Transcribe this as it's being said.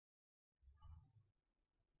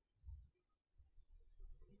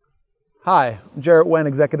Hi, I'm Jarrett Wen,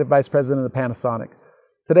 Executive Vice President of Panasonic.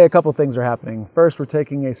 Today, a couple things are happening. First, we're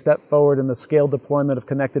taking a step forward in the scaled deployment of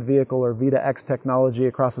connected vehicle or CV2X technology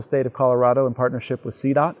across the state of Colorado in partnership with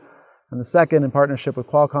CDOT. And the second, in partnership with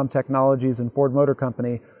Qualcomm Technologies and Ford Motor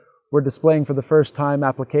Company, we're displaying for the first time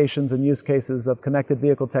applications and use cases of connected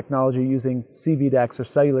vehicle technology using CV2X or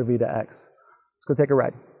Cellular V2X. Let's go take a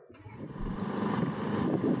ride.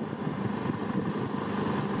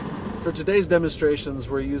 For today's demonstrations,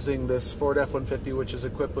 we're using this Ford F-150, which is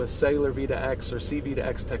equipped with Cellular V2X or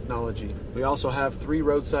CV2X technology. We also have 3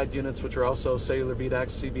 roadside units, which are also Cellular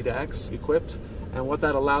V2X, CV2X equipped. And what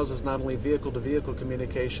that allows is not only vehicle-to-vehicle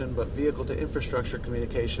communication, but vehicle-to-infrastructure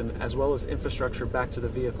communication, as well as infrastructure back to the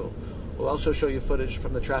vehicle. We'll also show you footage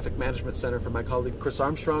from the Traffic Management Center from my colleague Chris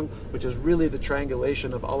Armstrong, which is really the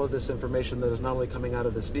triangulation of all of this information that is not only coming out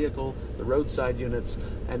of this vehicle, the roadside units,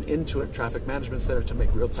 and into a Traffic Management Center to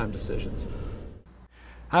make real-time decisions.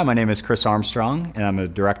 Hi, my name is Chris Armstrong, and I'm a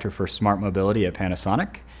Director for Smart Mobility at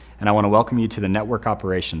Panasonic, and I want to welcome you to the Network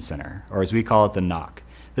Operations Center, or as we call it, the NOC.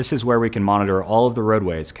 This is where we can monitor all of the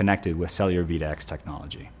roadways connected with Cellular V2X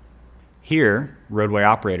technology. Here, roadway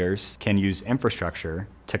operators can use infrastructure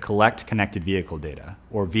to collect connected vehicle data,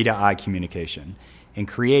 or V2I communication, and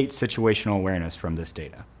create situational awareness from this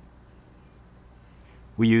data.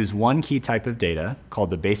 We use one key type of data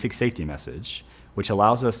called the basic safety message, which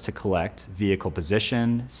allows us to collect vehicle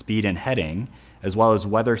position, speed, and heading, as well as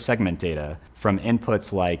weather segment data from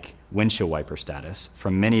inputs like windshield wiper status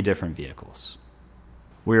from many different vehicles.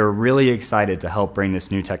 We are really excited to help bring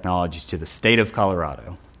this new technology to the state of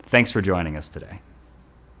Colorado. Thanks for joining us today.